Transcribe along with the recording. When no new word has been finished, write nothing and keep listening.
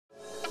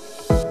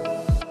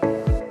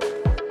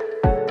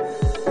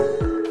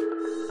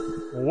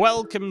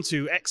Welcome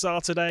to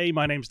XR Today.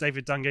 My name's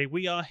David Dungay.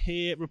 We are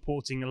here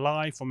reporting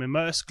live from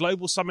Immerse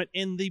Global Summit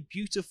in the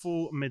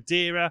beautiful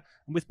Madeira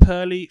with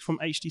Pearly from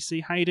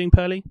HTC. How are you doing,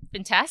 Pearly?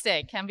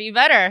 Fantastic. Can't be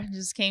better.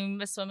 Just came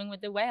swimming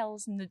with the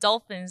whales and the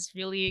dolphins.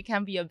 Really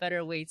can't be a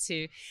better way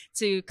to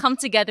come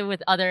together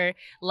with other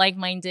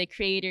like-minded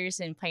creators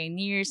and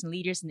pioneers and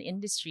leaders in the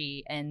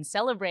industry and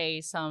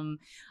celebrate some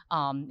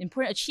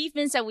important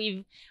achievements that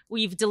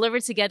we've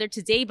delivered together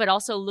today, but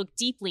also look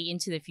deeply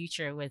into the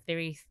future with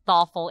very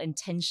thoughtful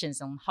intentions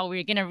on how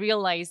we're going to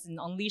realize and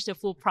unleash the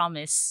full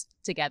promise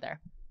together.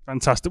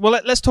 Fantastic.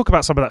 Well, let's talk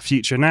about some of that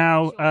future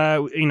now.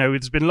 Sure.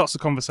 There's been lots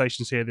of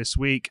conversations here this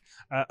week.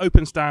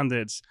 Open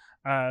standards.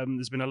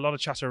 There's been a lot of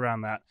chatter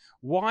around that.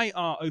 Why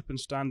are open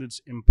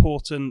standards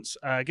important?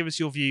 Give us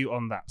your view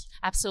on that.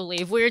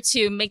 Absolutely. If we're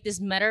to make this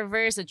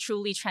metaverse a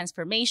truly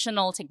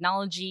transformational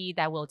technology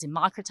that will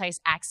democratize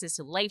access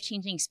to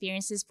life-changing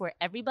experiences for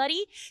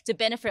everybody to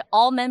benefit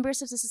all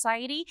members of the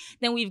society,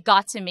 then we've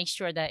got to make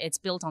sure that it's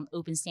built on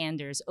open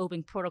standards,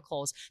 open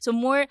protocols. So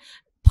more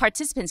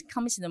participants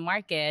come into the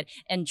market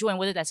and join,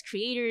 whether that's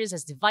creators,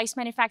 as device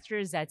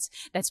manufacturers, that's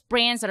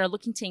brands that are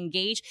looking to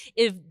engage.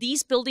 If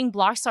these building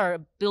blocks are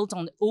built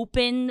on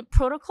open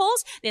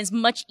protocols, then it's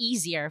much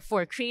easier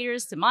for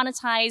creators to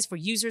monetize, for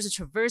users to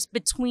traverse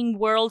between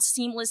worlds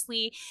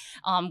seamlessly,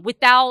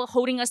 without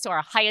holding us to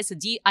our highest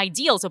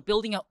ideals of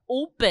building an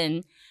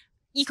open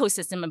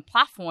ecosystem and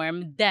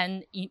platform.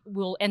 Then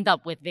we'll end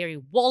up with very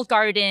walled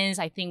gardens.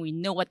 I think we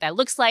know what that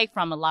looks like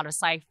from a lot of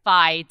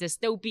sci-fi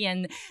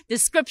dystopian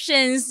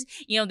descriptions.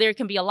 There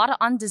can be a lot of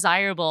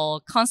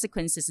undesirable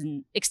consequences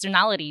and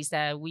externalities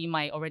that we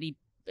might already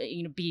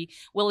be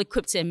well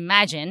equipped to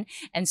imagine.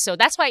 And so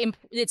that's why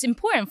it's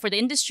important for the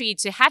industry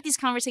to have these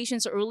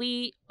conversations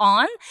early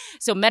on.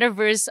 So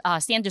Metaverse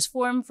Standards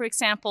Forum, for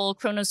example,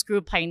 Kronos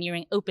Group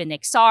pioneering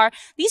OpenXR.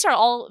 These are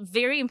all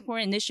very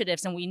important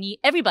initiatives, and we need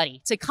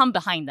everybody to come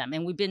behind them.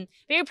 And we've been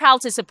very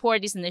proud to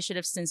support these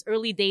initiatives since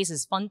early days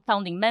as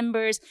founding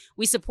members.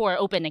 We support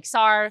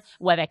OpenXR,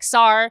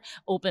 WebXR,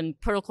 open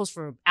protocols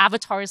for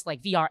avatars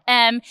like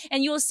VRM,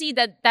 and you'll see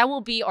that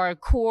will be our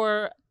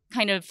core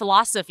kind of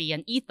philosophy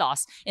and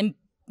ethos in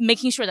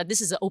making sure that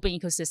this is an open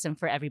ecosystem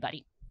for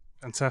everybody.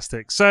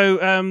 Fantastic. So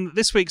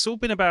this week's all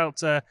been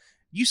about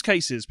use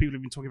cases. People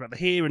have been talking about the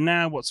here and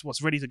now, what's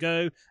ready to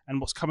go,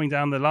 and what's coming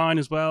down the line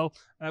as well.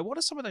 What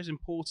are some of those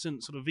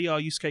important sort of VR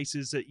use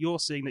cases that you're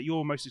seeing that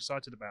you're most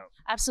excited about?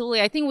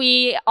 Absolutely. I think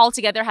we all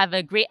together have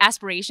a great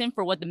aspiration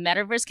for what the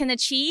metaverse can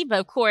achieve. But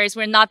of course,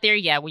 we're not there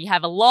yet. We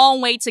have a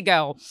long way to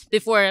go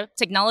before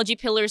technology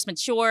pillars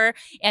mature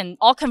and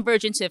all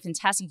converge into a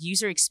fantastic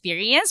user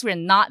experience. We're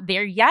not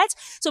there yet.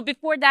 So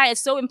before that,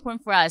 it's so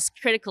important for us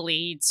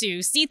critically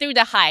to see through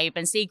the hype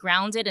and stay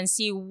grounded and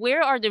see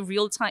where are the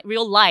real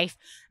life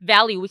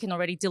value we can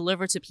already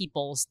deliver to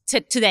people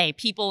today,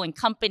 people and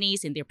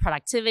companies in their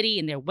productivity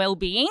and their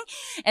well-being.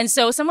 And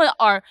so some of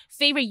our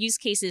favorite use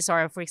cases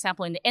are, for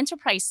example, in the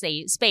enterprise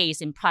space,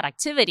 in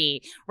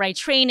productivity, right?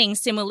 Training,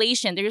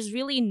 simulation. There's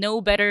really no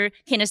better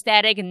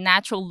kinesthetic and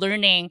natural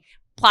learning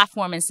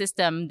platform and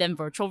system than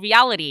virtual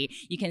reality.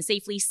 You can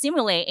safely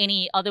simulate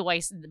any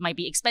otherwise might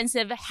be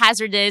expensive,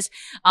 hazardous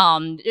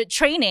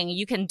training.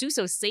 You can do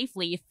so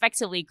safely,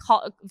 effectively,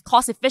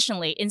 cost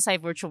efficiently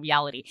inside virtual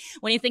reality.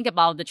 When you think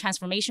about the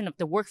transformation of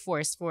the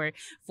workforce for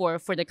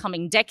the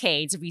coming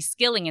decades,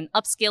 reskilling and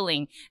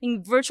upskilling, I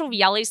think virtual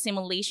reality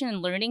simulation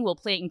and learning will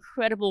play an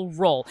incredible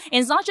role.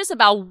 And it's not just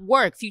about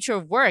work, future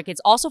of work.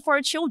 It's also for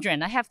our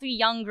children. I have 3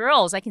 young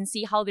girls. I can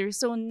see how they're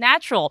so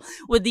natural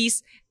with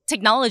these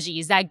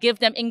technologies that give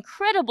them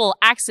incredible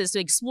access to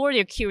explore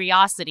their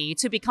curiosity,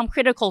 to become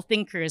critical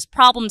thinkers,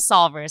 problem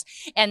solvers,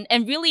 and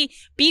really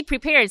be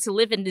prepared to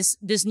live in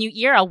this new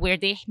era where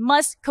they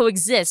must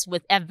coexist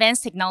with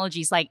advanced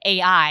technologies like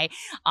AI,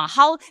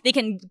 how they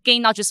can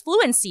gain not just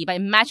fluency, but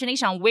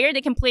imagination on where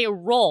they can play a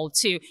role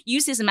to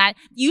use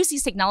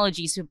these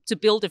technologies to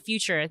build the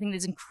future. I think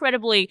that's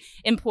incredibly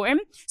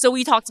important. So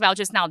we talked about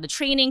just now the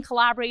training,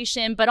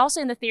 collaboration, but also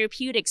in the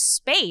therapeutic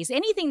space,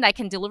 anything that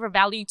can deliver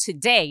value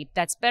today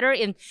that's better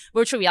in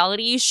virtual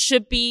reality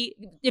should be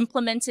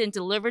implemented and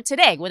delivered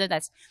today, whether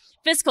that's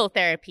physical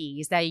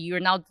therapies that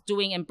you're now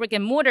doing in brick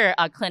and mortar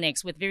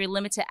clinics with very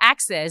limited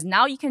access.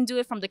 Now you can do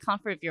it from the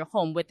comfort of your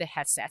home with the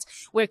headset,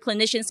 where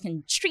clinicians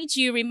can treat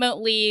you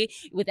remotely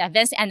with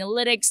advanced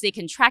analytics. They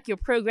can track your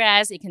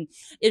progress. It can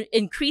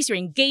increase your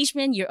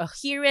engagement, your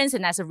adherence,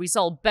 and as a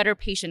result, better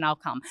patient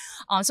outcome.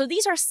 So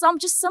these are some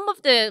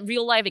of the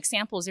real life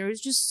examples. There is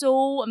just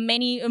so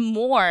many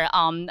more.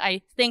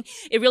 I think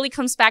it really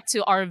comes back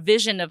to our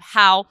vision of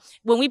how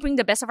when we bring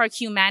the best of our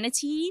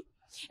humanity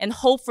and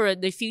hope for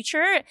the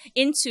future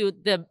into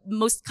the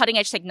most cutting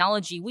edge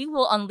technology, we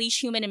will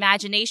unleash human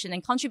imagination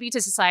and contribute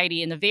to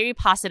society in a very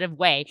positive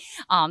way.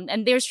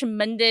 And there's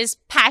tremendous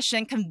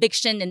passion,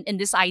 conviction in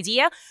this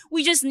idea.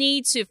 We just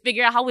need to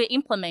figure out how we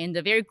implement in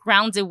a very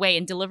grounded way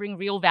in delivering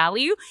real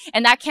value.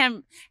 And that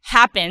can't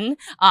happen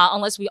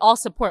unless we all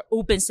support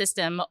open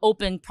system,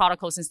 open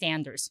protocols and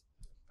standards.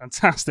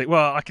 Fantastic.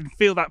 Well, I can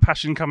feel that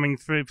passion coming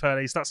through,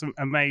 Pearly. So that's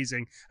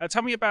amazing.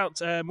 Tell me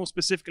about more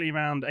specifically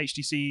around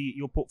HTC,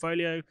 your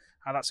portfolio,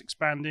 how that's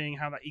expanding,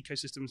 how that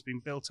ecosystem has been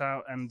built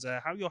out, and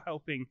how you're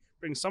helping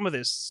bring some of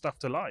this stuff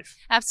to life.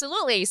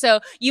 Absolutely. So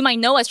you might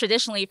know us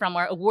traditionally from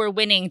our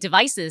award-winning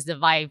devices, the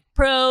Vive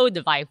Pro,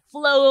 the Vive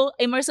Flow,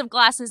 immersive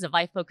glasses, the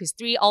Vive Focus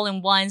 3,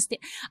 all-in-ones,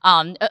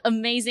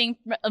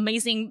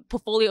 amazing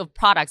portfolio of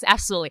products.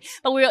 Absolutely.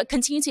 But we'll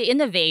continue to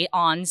innovate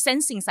on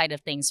sensing side of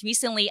things,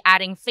 recently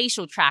adding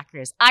facial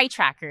trackers, eye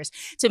trackers,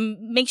 to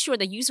make sure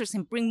that users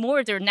can bring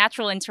more of their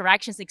natural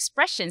interactions,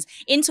 expressions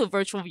into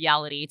virtual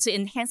reality to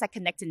enhance that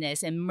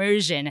connectedness,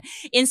 immersion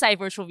inside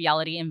virtual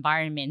reality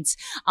environments.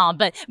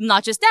 But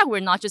not just that, we're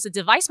not just a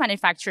device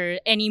manufacturer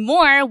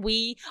anymore.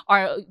 We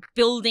are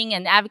building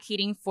and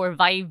advocating for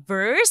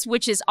Viveverse,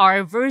 which is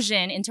our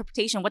version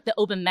interpretation, what the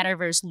open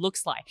metaverse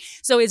looks like.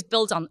 So it's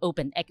built on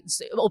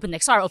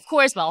OpenXR, of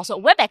course, but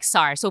also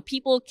WebXR. So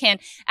people can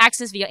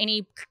access via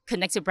any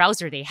connected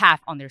browser they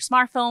have on their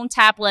smartphone,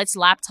 tablets,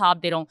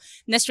 laptop. They don't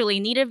necessarily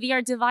need a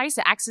VR device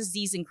to access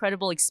these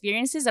incredible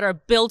experiences that are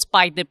built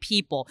by the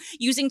people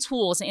using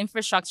tools and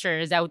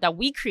infrastructure that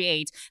we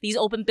create, these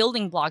open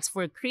building blocks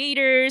for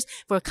creators,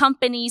 for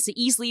companies to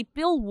easily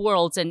build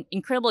worlds and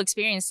incredible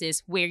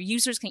experiences where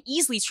users can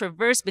easily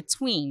traverse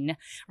between,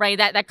 right?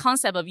 That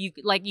concept of you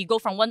go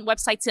from one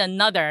website to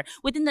another.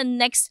 Within the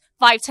next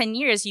 5-10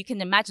 years, you can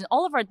imagine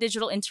all of our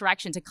digital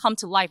interaction to come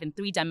to life in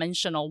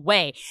 3-dimensional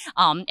way.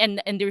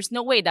 And there's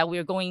no way that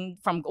we're going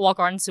from walled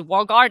garden to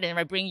walled garden,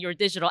 right? Bringing your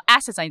digital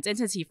assets and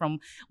identity from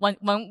one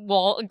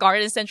walled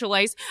garden,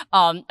 centralized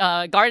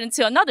garden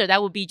to another.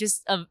 That would be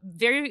just a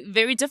very,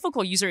 very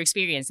difficult user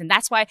experience. And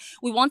that's why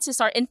we want to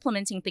start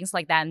implementing things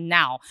like that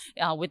now.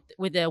 With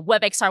the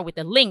WebXR, with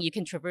the link, you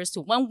can traverse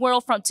to one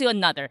world to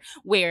another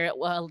where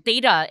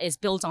data is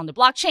built on the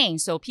blockchain.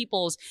 So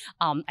people's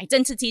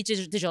identity,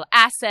 digital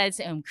assets,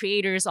 and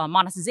creators on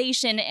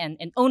monetization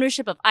and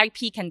ownership of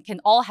IP can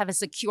all have a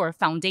secure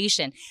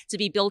foundation to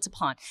be built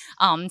upon.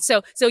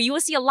 So you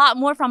will see a lot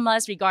more from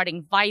us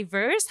regarding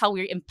Viveverse, how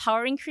we're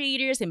empowering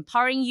creators,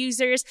 empowering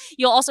users.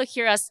 You'll also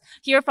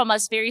hear from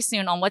us very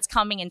soon on what's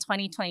coming in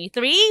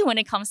 2023 when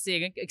it comes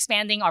to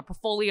expanding our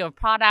portfolio of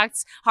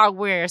products,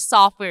 hardware,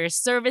 software,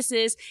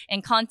 services,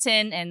 and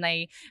content. And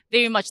I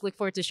very much look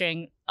forward to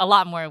sharing a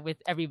lot more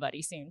with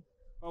everybody soon.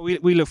 Well,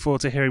 we look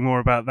forward to hearing more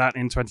about that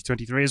in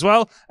 2023 as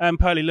well.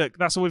 Pearly, look,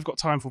 that's all we've got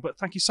time for, but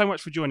thank you so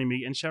much for joining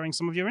me and sharing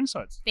some of your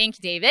insights. Thank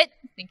you, David.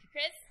 Thank you,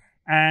 Chris.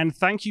 And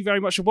thank you very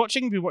much for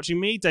watching. You've been watching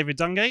me, David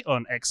Dungay,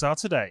 on XR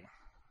Today.